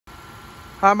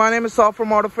Hi, my name is Saul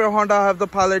from Auto Fair Honda. I have the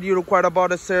Pilot you required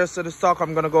about a series in stock.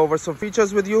 I'm going to go over some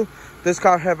features with you. This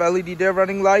car have LED day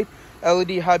running light,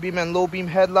 LED high beam and low beam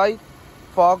headlight,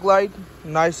 fog light,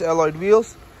 nice alloyed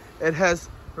wheels. It has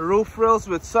roof rails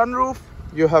with sunroof.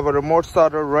 You have a remote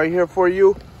starter right here for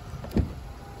you.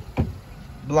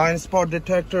 Blind spot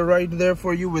detector right there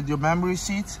for you with your memory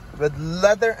seats, with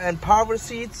leather and power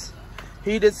seats,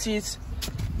 heated seats.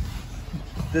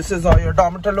 This is how your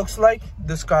odometer looks like.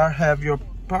 This car have your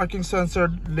parking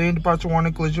sensor, lane departure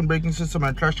warning, collision braking system,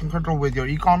 and traction control with your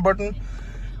econ button.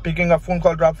 Picking up phone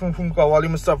call, drop phone call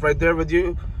volume and stuff right there with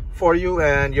you for you,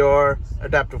 and your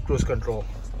adaptive cruise control.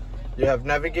 You have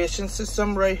navigation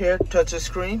system right here, touch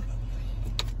screen.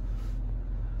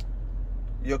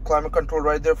 Your climate control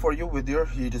right there for you with your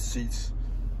heated seats.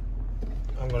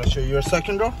 I'm going to show you your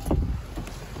second row.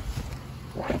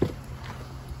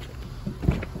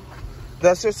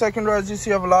 That's your second row. As you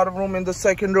see, you have a lot of room in the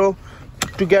second row.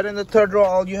 To get in the third row,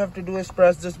 all you have to do is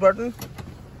press this button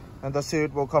and the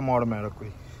seat will come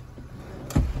automatically.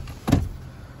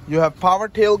 You have power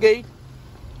tailgate.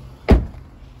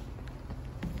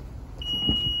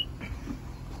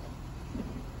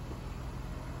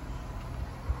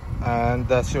 And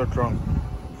that's your trunk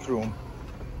room.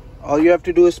 All you have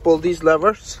to do is pull these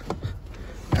levers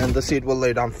and the seat will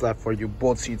lay down flat for you.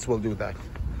 Both seats will do that.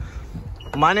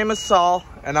 My name is Saul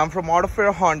and I'm from Auto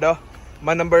Fair Honda.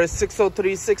 My number is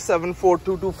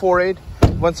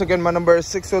 603-674-2248. Once again, my number is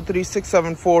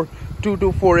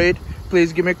 603-674-2248.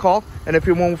 Please give me a call, and if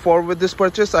you move forward with this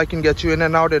purchase, I can get you in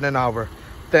and out in an hour.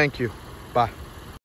 Thank you.